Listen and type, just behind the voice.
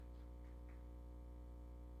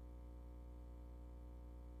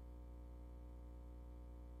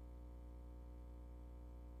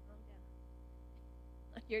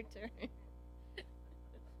Your turn.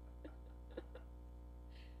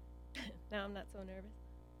 Now I'm not so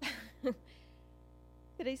nervous.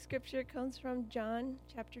 Today's scripture comes from John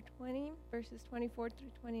chapter 20, verses 24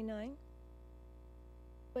 through 29.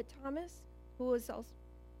 But Thomas, who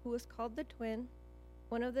was called the twin,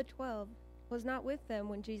 one of the 12, was not with them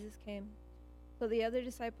when Jesus came. So the other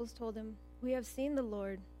disciples told him, "We have seen the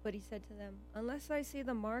Lord." But he said to them, "Unless I see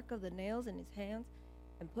the mark of the nails in his hands,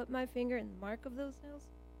 and put my finger in the mark of those nails,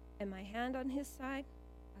 and my hand on his side,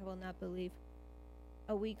 I will not believe."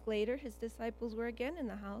 A week later, his disciples were again in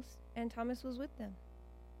the house, and Thomas was with them.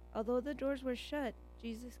 Although the doors were shut,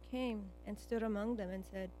 Jesus came and stood among them and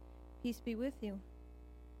said, "Peace be with you."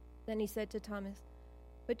 Then he said to Thomas,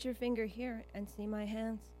 "Put your finger here and see my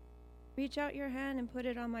hands. Reach out your hand and put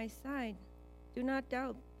it on my side. Do not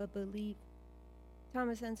doubt, but believe."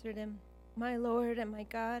 Thomas answered him, "My Lord and my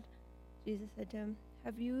God." Jesus said to him,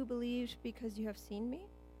 "Have you believed because you have seen me?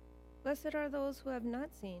 Blessed are those who have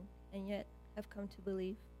not seen and yet have come to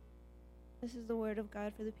believe." This is the word of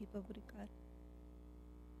God for the people of God.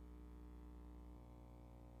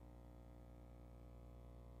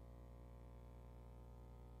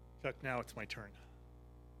 Chuck, now it's my turn.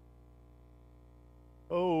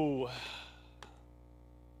 Oh,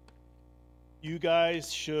 you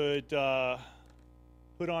guys should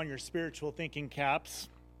put on your spiritual thinking caps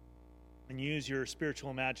and use your spiritual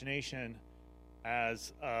imagination,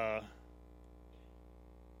 as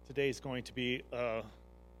today's going to be a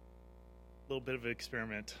little bit of an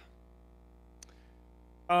experiment.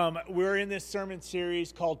 We're in this sermon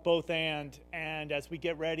series called Both and as we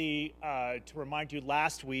get ready to remind you,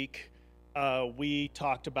 last week we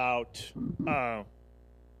talked about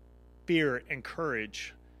fear and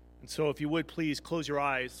courage. And so if you would please close your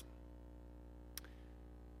eyes,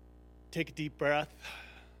 take a deep breath,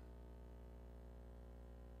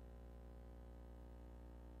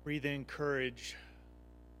 breathe in courage,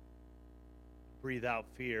 breathe out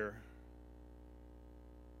fear.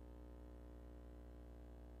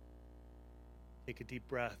 Take a deep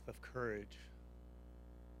breath of courage.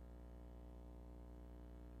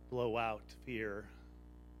 Blow out fear.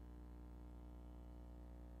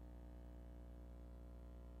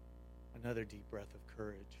 Another deep breath of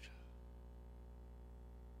courage.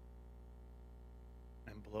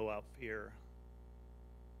 And blow out fear.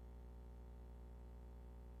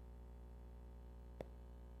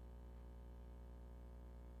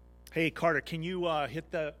 Hey, Carter, can you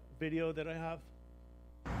hit the video that I have?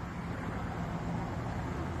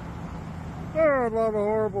 There are a lot of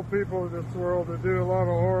horrible people in this world that do a lot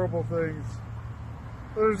of horrible things.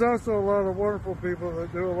 There's also a lot of wonderful people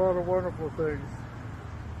that do a lot of wonderful things.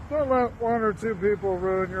 Don't let one or two people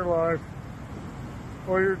ruin your life,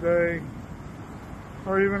 or your day,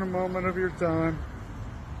 or even a moment of your time.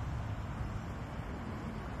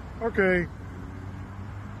 Okay.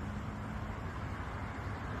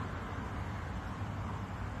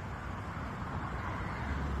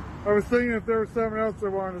 I was thinking if there was something else I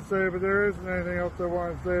wanted to say, but there isn't anything else I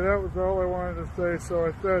wanted to say. That was all I wanted to say, so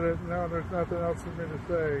I said it, and now there's nothing else for me to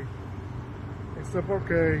say. Except,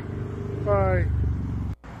 okay, bye.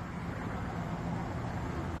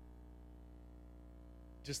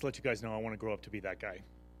 Just to let you guys know, I want to grow up to be that guy.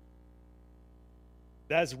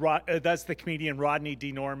 That's the comedian Rodney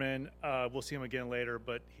D. Norman. We'll see him again later,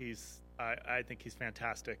 but I think he's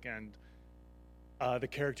fantastic, and the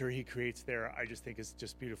character he creates there, I just think is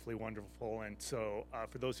just beautifully wonderful. And so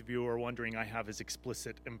for those of you who are wondering, I have his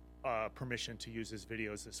explicit permission to use his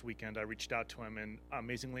videos this weekend. I reached out to him, and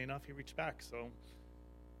amazingly enough, he reached back. So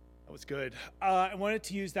that was good. I wanted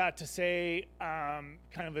to use that to say,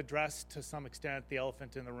 kind of address to some extent the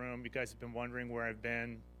elephant in the room. You guys have been wondering where I've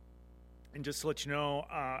been. And just to let you know,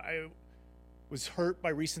 I was hurt by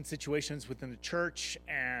recent situations within the church,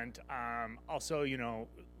 and also,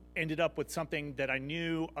 ended up with something that I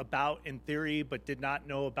knew about in theory but did not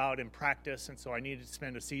know about in practice. And so I needed to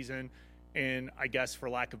spend a season in, I guess for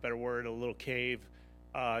lack of a better word, a little cave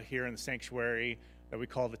here in the sanctuary that we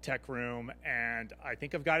call the tech room. And I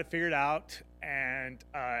think I've got it figured out, and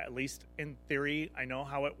at least in theory I know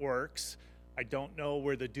how it works. I don't know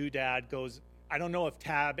where the doodad goes. I don't know if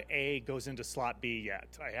tab A goes into slot B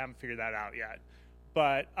yet. I haven't figured that out yet.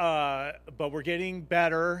 But we're getting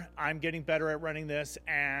better. I'm getting better at running this,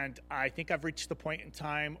 and I think I've reached the point in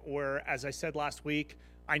time where, as I said last week,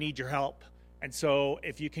 I need your help. And so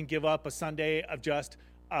if you can give up a Sunday of just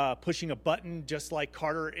pushing a button, just like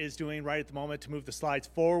Carter is doing right at the moment, to move the slides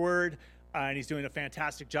forward, and he's doing a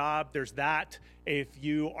fantastic job. There's that. If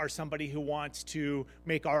you are somebody who wants to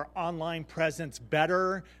make our online presence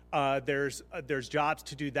better, there's jobs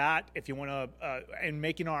to do that. If you want to, and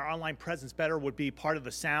making our online presence better would be part of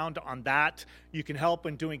the sound on that. You can help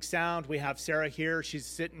in doing sound. We have Sarah here. She's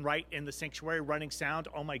sitting right in the sanctuary running sound.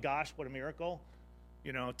 Oh my gosh, what a miracle.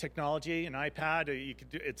 You know, technology, an iPad, you could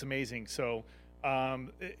do, it's amazing. So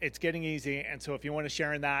it's getting easy. And so if you want to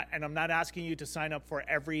share in that, and I'm not asking you to sign up for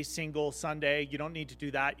every single Sunday. You don't need to do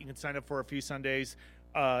that. You can sign up for a few Sundays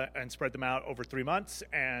and spread them out over 3 months.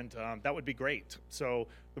 And that would be great. So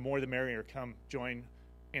the more the merrier. Come join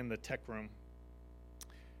in the tech room.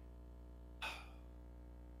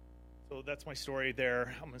 So that's my story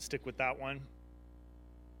there. I'm going to stick with that one.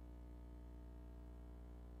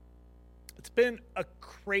 It's been a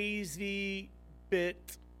crazy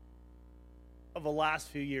bit of the last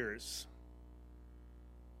few years.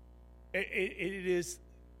 It is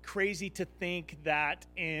crazy to think that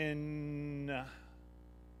in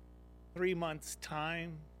 3 months'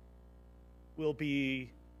 time will be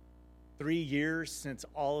 3 years since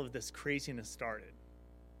all of this craziness started.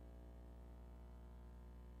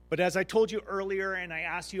 But as I told you earlier, and I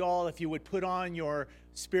asked you all if you would put on your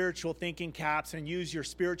spiritual thinking caps and use your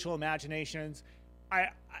spiritual imaginations,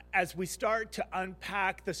 as we start to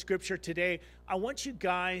unpack the scripture today, I want you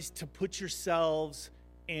guys to put yourselves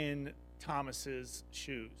in Thomas's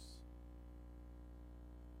shoes.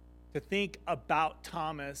 To think about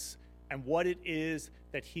Thomas and what it is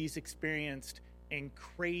that he's experienced in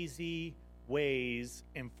crazy ways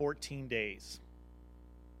in 14 days.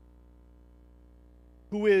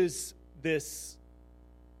 Who is this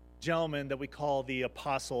gentleman that we call the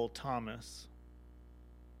Apostle Thomas?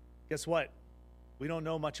 Guess what? We don't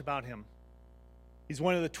know much about him. He's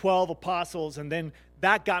one of the 12 apostles, and then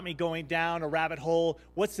that got me going down a rabbit hole.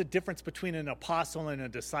 What's the difference between an apostle and a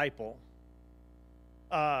disciple?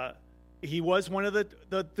 He was one of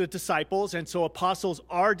the disciples, and so apostles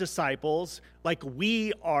are disciples, like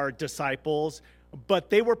we are disciples, but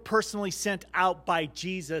they were personally sent out by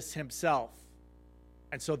Jesus himself.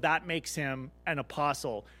 And so that makes him an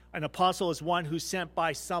apostle. An apostle is one who's sent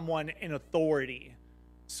by someone in authority.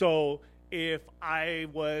 So if I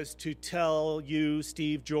was to tell you,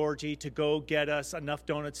 Steve Georgie, to go get us enough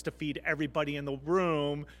donuts to feed everybody in the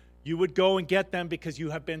room, you would go and get them because you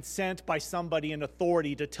have been sent by somebody in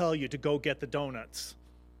authority to tell you to go get the donuts.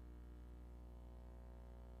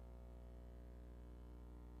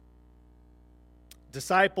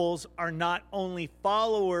 Disciples are not only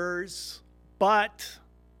followers, but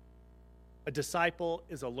a disciple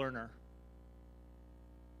is a learner.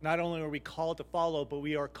 Not only are we called to follow, but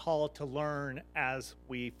we are called to learn as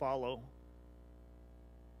we follow.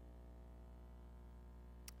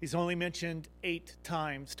 He's only mentioned 8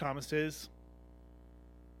 times, Thomas is.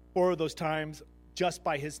 4 of those times just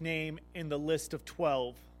by his name in the list of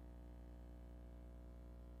 12.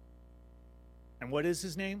 And what is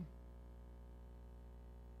his name?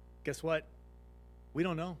 Guess what? We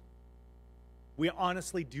don't know. We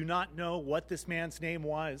honestly do not know what this man's name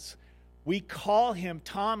was. We call him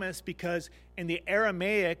Thomas because in the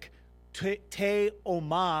Aramaic,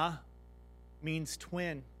 Te-oma means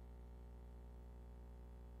twin.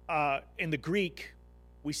 In the Greek,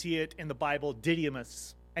 we see it in the Bible,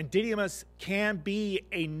 Didymus. And Didymus can be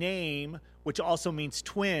a name, which also means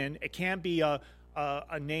twin. It can be a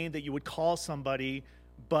name that you would call somebody,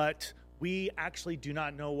 but we actually do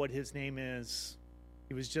not know what his name is.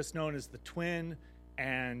 He was just known as the twin,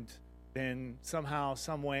 and then somehow,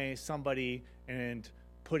 some way, somebody, and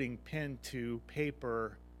putting pen to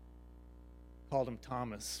paper, called him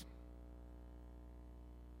Thomas.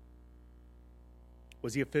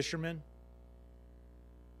 Was he a fisherman?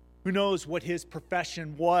 Who knows what his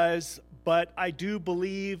profession was, but I do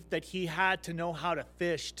believe that he had to know how to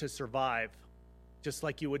fish to survive, just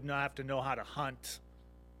like you would not have to know how to hunt.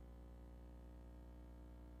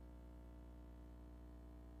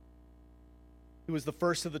 He was the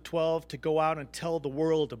first of the 12 to go out and tell the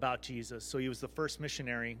world about Jesus. So he was the first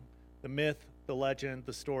missionary. The myth, the legend,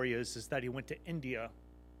 the story is that he went to India.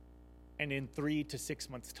 And in 3 to 6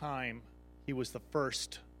 months' time, he was the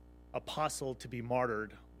first apostle to be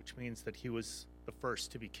martyred, which means that he was the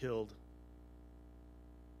first to be killed.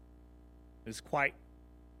 It is quite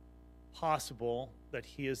possible that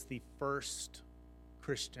he is the first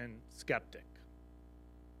Christian skeptic.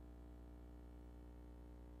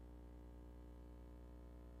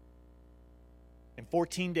 In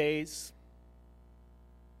 14 days,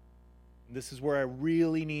 this is where I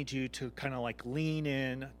really need you to kind of like lean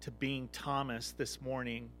in to being Thomas this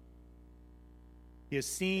morning. He has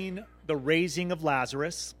seen the raising of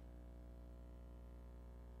Lazarus.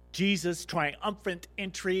 Jesus' triumphant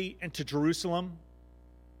entry into Jerusalem,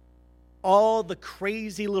 all the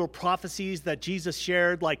crazy little prophecies that Jesus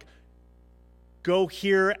shared, like, go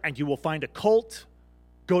here and you will find a colt,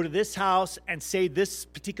 go to this house and say this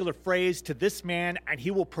particular phrase to this man, and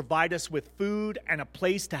he will provide us with food and a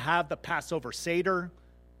place to have the Passover Seder.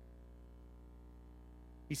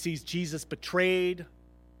 He sees Jesus betrayed,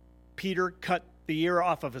 Peter cut the ear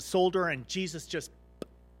off of his shoulder, and Jesus just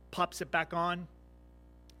pops it back on.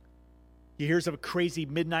 He hears of a crazy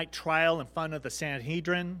midnight trial in front of the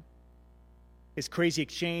Sanhedrin. His crazy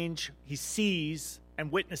exchange. He sees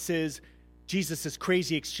and witnesses Jesus'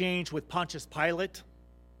 crazy exchange with Pontius Pilate.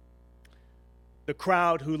 The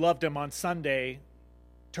crowd who loved him on Sunday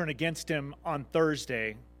turn against him on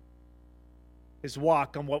Thursday. His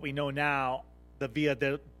walk on what we know now, the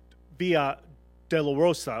Via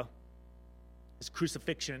Dolorosa, his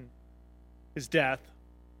crucifixion, his death,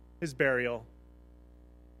 his burial,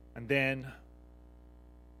 and then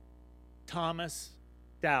Thomas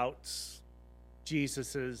doubts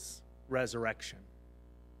Jesus' resurrection.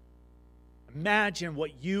 Imagine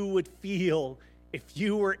what you would feel if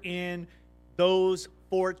you were in those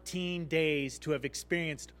 14 days to have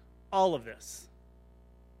experienced all of this.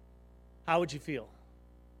 How would you feel?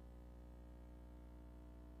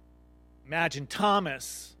 Imagine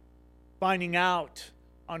Thomas finding out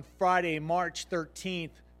on Friday, March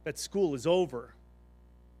 13th, that school is over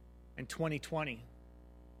in 2020,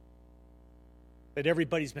 that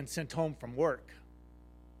everybody's been sent home from work,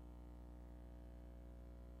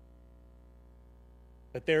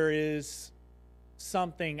 that there is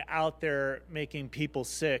something out there making people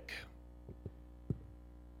sick.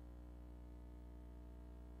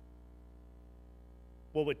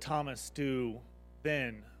 What would Thomas do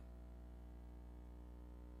then?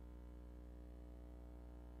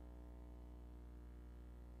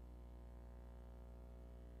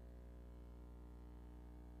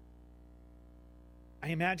 I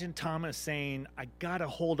imagine Thomas saying, I gotta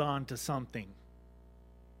hold on to something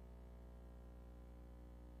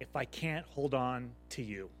if I can't hold on to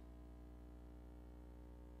you.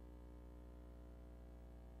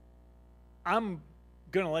 I'm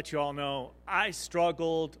going to let you all know I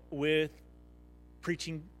struggled with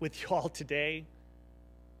preaching with you all today,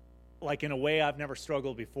 like in a way I've never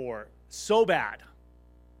struggled before. So bad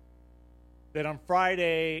that on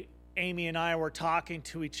Friday, Amy and I were talking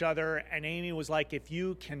to each other, and Amy was like, if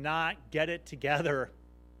you cannot get it together,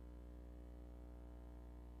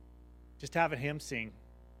 just have a hymn sing.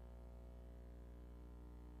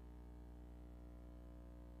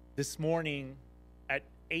 This morning at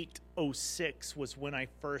 8:06 was when I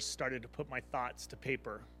first started to put my thoughts to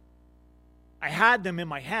paper. I had them in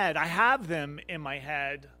my head. I have them in my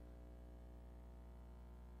head.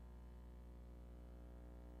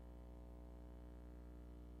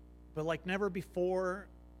 But like never before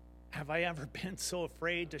have I ever been so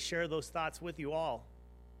afraid to share those thoughts with you all.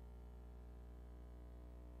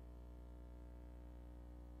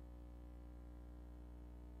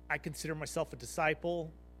 I consider myself a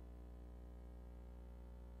disciple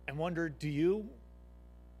and wonder, do you?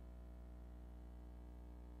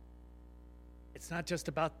 It's not just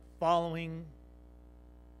about following,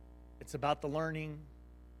 it's about the learning.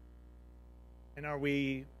 And are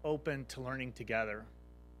we open to learning together?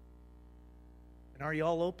 And are you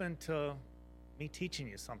all open to me teaching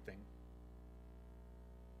you something?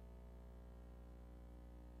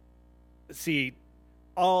 See,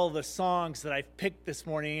 all the songs that I've picked this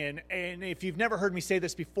morning, and if you've never heard me say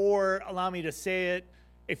this before, allow me to say it.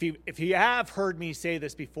 If you have heard me say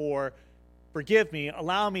this before, forgive me.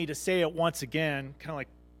 Allow me to say it once again, kind of like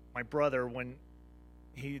my brother when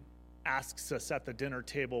he asks us at the dinner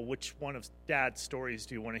table, which one of Dad's stories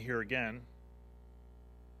do you want to hear again?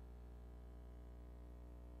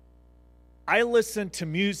 I listen to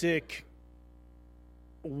music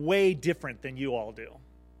way different than you all do,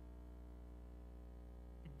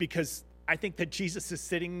 because I think that Jesus is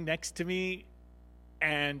sitting next to me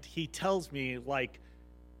and he tells me, like,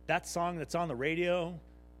 that song that's on the radio,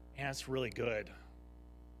 man, it's really good.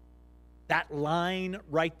 That line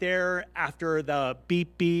right there after the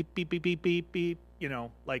beep, beep, beep, beep, beep, beep, beep, you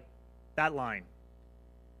know, like that line.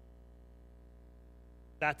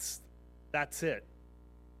 That's it.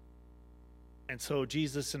 And so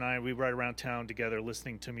Jesus and I, we ride around town together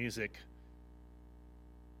listening to music.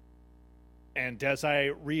 And as I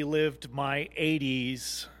relived my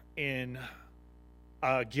 80s in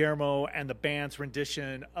Guillermo and the band's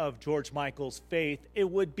rendition of George Michael's Faith, it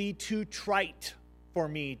would be too trite for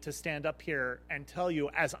me to stand up here and tell you,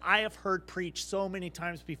 as I have heard preached so many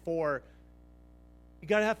times before, you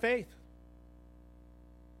got to have faith.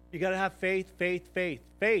 You got to have faith, faith, faith,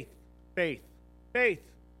 faith, faith, faith.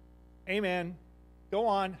 Amen. Go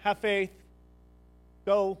on. Have faith.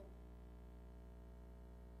 Go.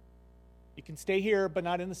 You can stay here, but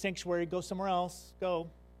not in the sanctuary. Go somewhere else. Go.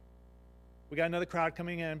 We got another crowd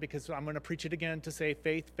coming in because I'm going to preach it again to say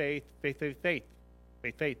faith, faith, faith, faith, faith,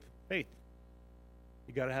 faith, faith, faith.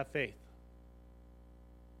 You got to have faith.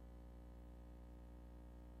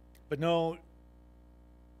 But no,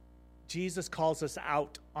 Jesus calls us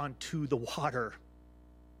out onto the water.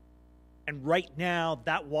 And right now,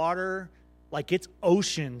 that water, like it's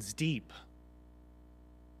oceans deep.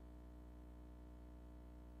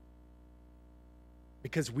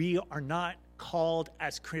 Because we are not called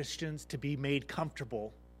as Christians to be made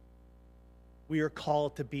comfortable. We are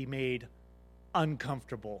called to be made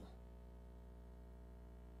uncomfortable.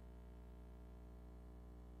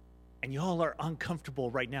 And y'all are uncomfortable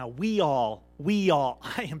right now. We all,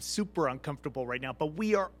 I am super uncomfortable right now, but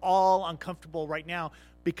we are all uncomfortable right now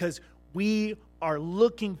because we are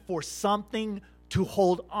looking for something to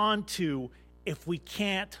hold on to if we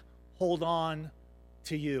can't hold on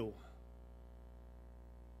to you.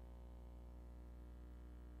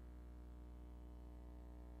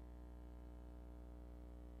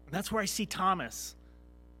 And that's where I see Thomas.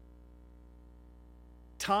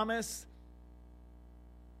 Thomas,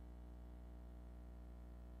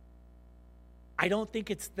 I don't think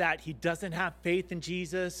it's that he doesn't have faith in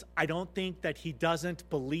Jesus. I don't think that he doesn't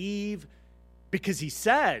believe, because he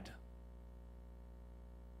said,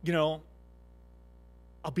 I'll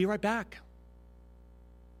be right back.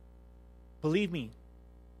 Believe me,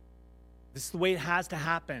 this is the way it has to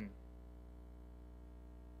happen.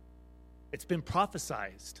 It's been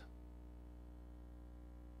prophesized.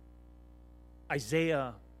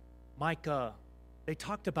 Isaiah, Micah, they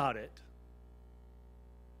talked about it.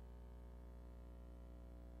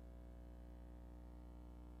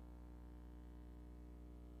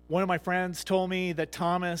 One of my friends told me that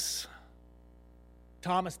Thomas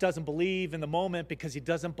doesn't believe in the moment because he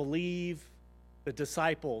doesn't believe the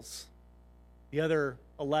disciples, the other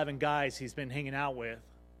 11 guys he's been hanging out with.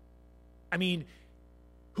 I mean,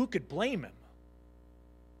 who could blame him?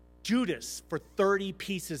 Judas, for 30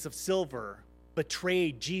 pieces of silver,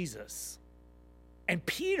 betrayed Jesus. And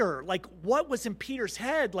Peter, like, what was in Peter's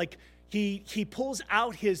head? Like, he pulls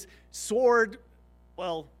out his sword.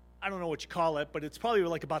 Well, I don't know what you call it, but it's probably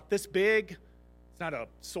like about this big. It's not a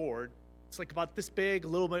sword. It's like about this big, a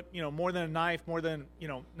little bit, more than a knife, more than,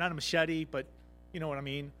 not a machete, but you know what I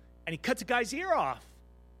mean. And he cuts a guy's ear off.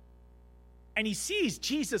 And he sees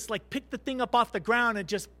Jesus like pick the thing up off the ground and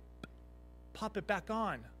just pop it back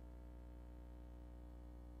on.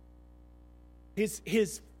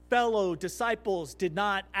 His fellow disciples did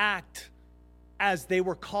not act as they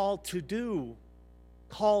were called to do,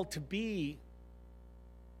 called to be.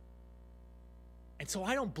 And so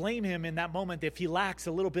I don't blame him in that moment if he lacks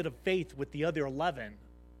a little bit of faith with the other 11.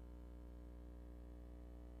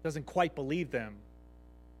 Doesn't quite believe them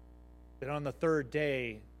that on the third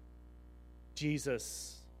day,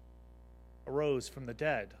 Jesus arose from the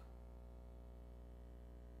dead.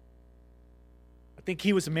 I think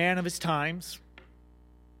he was a man of his times.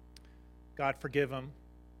 God forgive him.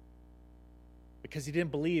 Because he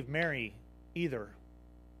didn't believe Mary either,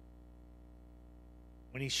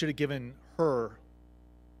 when he should have given her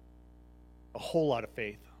a whole lot of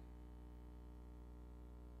faith.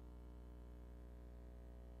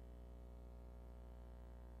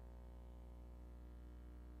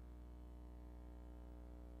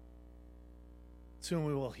 Soon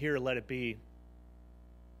we will hear Let It Be.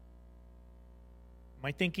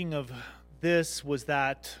 My thinking of this was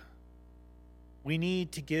that we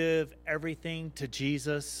need to give everything to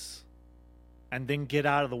Jesus and then get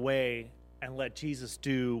out of the way and let Jesus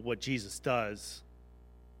do what Jesus does.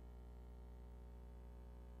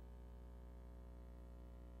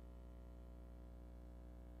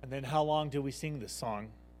 And then how long do we sing this song?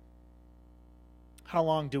 How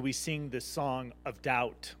long do we sing this song of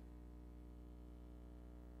doubt?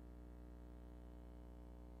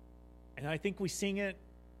 And I think we sing it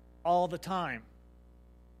all the time.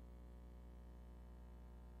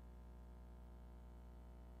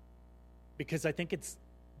 Because I think it's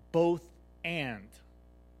both and.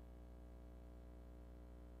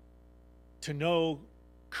 To know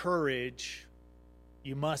courage,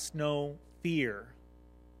 you must know fear.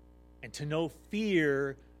 And to know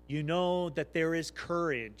fear, you know that there is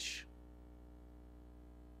courage.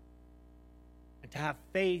 And to have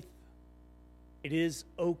faith, it is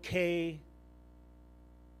okay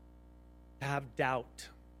to have doubt.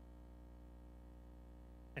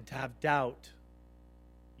 And to have doubt,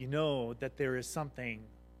 you know that there is something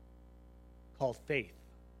called faith.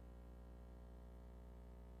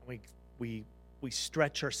 We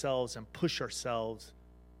stretch ourselves and push ourselves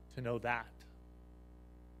to know that.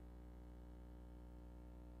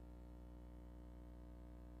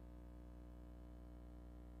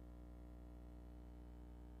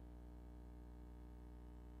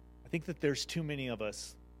 I think that there's too many of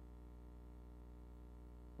us,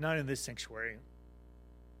 not in this sanctuary,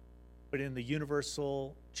 but in the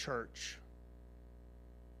universal church.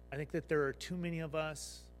 I think that there are too many of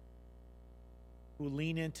us who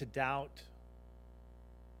lean into doubt,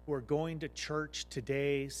 who are going to church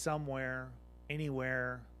today, somewhere,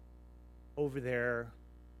 anywhere, over there,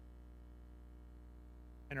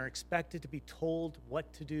 and are expected to be told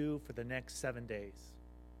what to do for the next 7 days.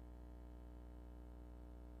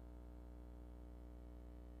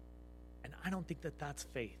 And I don't think that that's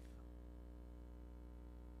faith.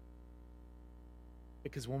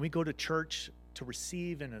 Because when we go to church to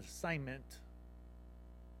receive an assignment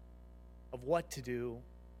of what to do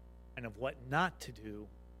and of what not to do,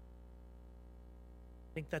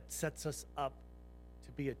 I think that sets us up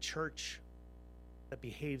to be a church that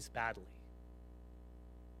behaves badly.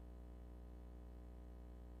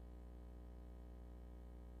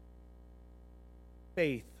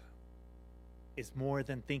 Faith is more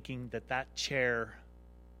than thinking that that chair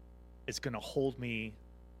is going to hold me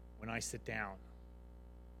when I sit down.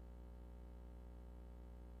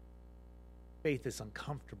 Faith is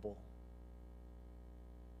uncomfortable.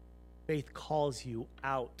 Faith calls you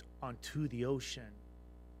out onto the ocean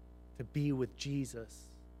to be with Jesus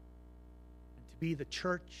and to be the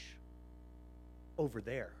church over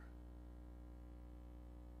there.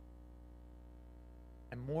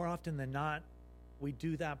 And more often than not, we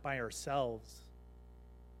do that by ourselves.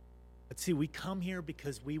 But see, we come here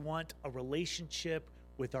because we want a relationship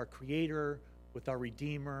with our Creator, with our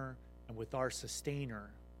Redeemer, and with our Sustainer.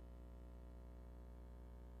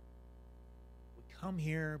 We come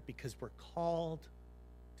here because we're called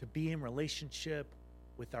to be in relationship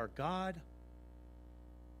with our God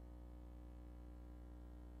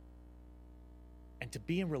and to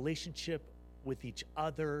be in relationship with each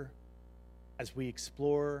other as we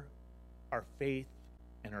explore our faith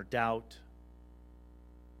and our doubt,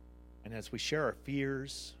 and as we share our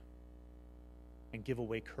fears and give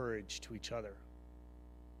away courage to each other.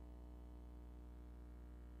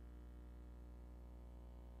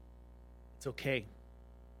 It's okay.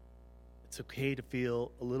 It's okay to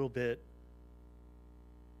feel a little bit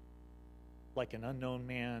like an unknown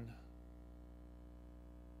man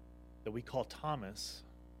that we call Thomas,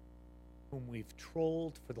 whom we've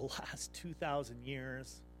trolled for the last 2,000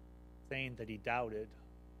 years, saying that he doubted,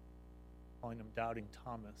 calling him Doubting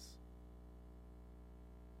Thomas.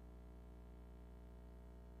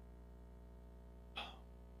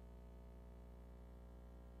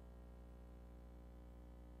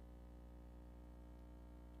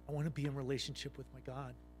 I want to be in relationship with my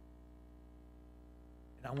God.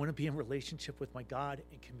 And I want to be in relationship with my God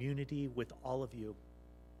in community with all of you.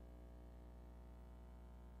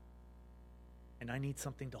 And I need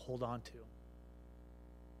something to hold on to.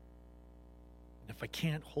 And if I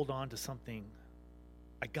can't hold on to something,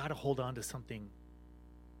 I got to hold on to something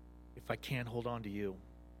if I can't hold on to you.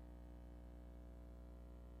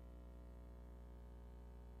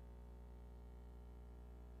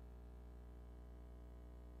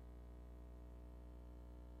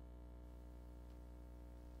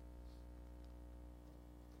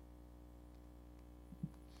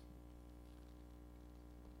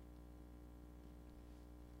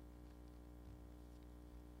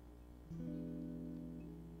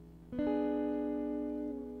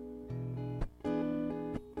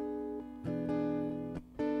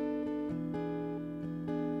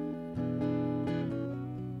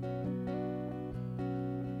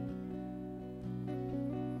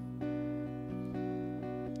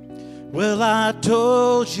 Well, I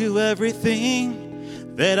told you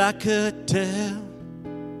everything that I could tell,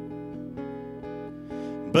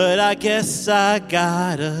 but I guess I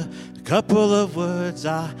got a couple of words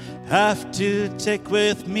I have to take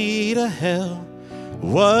with me to hell.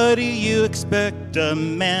 What do you expect a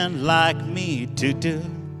man like me to do?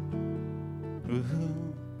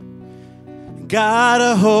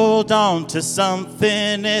 Gotta hold on to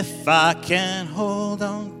something if I can hold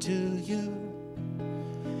on to you.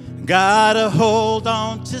 Gotta hold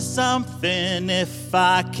on to something if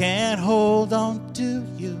I can't hold on to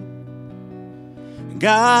you.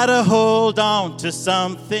 Gotta hold on to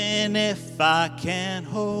something if I can't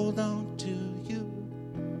hold on to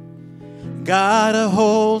you. Gotta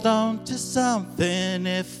hold on to something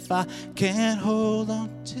if I can't hold on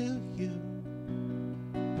to you.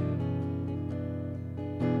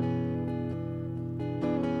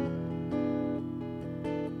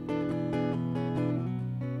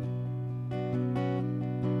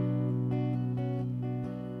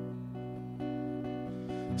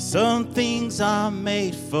 Some things are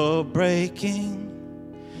made for breaking,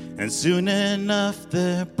 and soon enough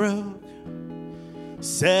they're broke,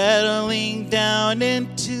 settling down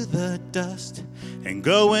into the dust and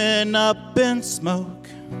going up in smoke.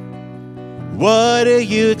 What do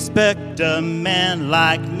you expect a man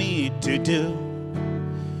like me to do?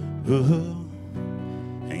 Ooh.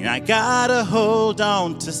 And I gotta hold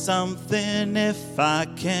on to something if I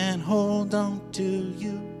can't hold on to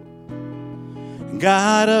you.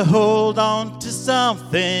 Gotta hold on to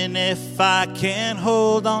something if I can't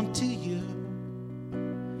hold on to you.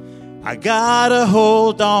 I gotta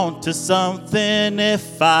hold on to something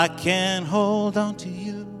if I can't hold on to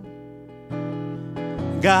you.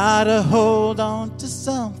 Gotta hold on to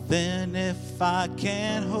something if I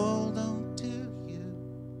can't hold on to you.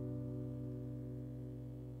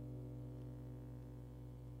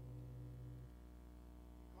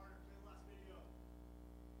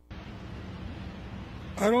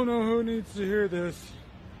 I don't know who needs to hear this,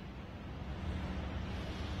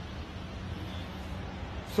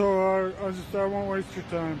 so I won't waste your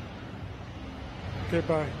time. Okay,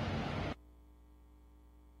 bye.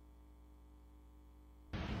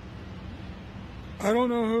 I don't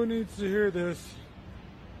know who needs to hear this,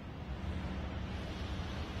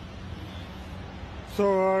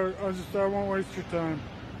 so I won't waste your time.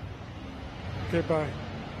 Okay, bye.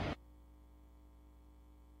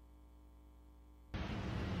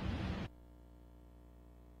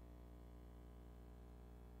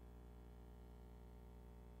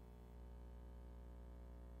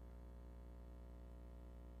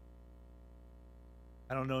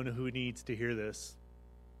 I don't know who needs to hear this,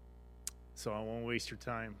 so I won't waste your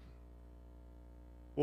time.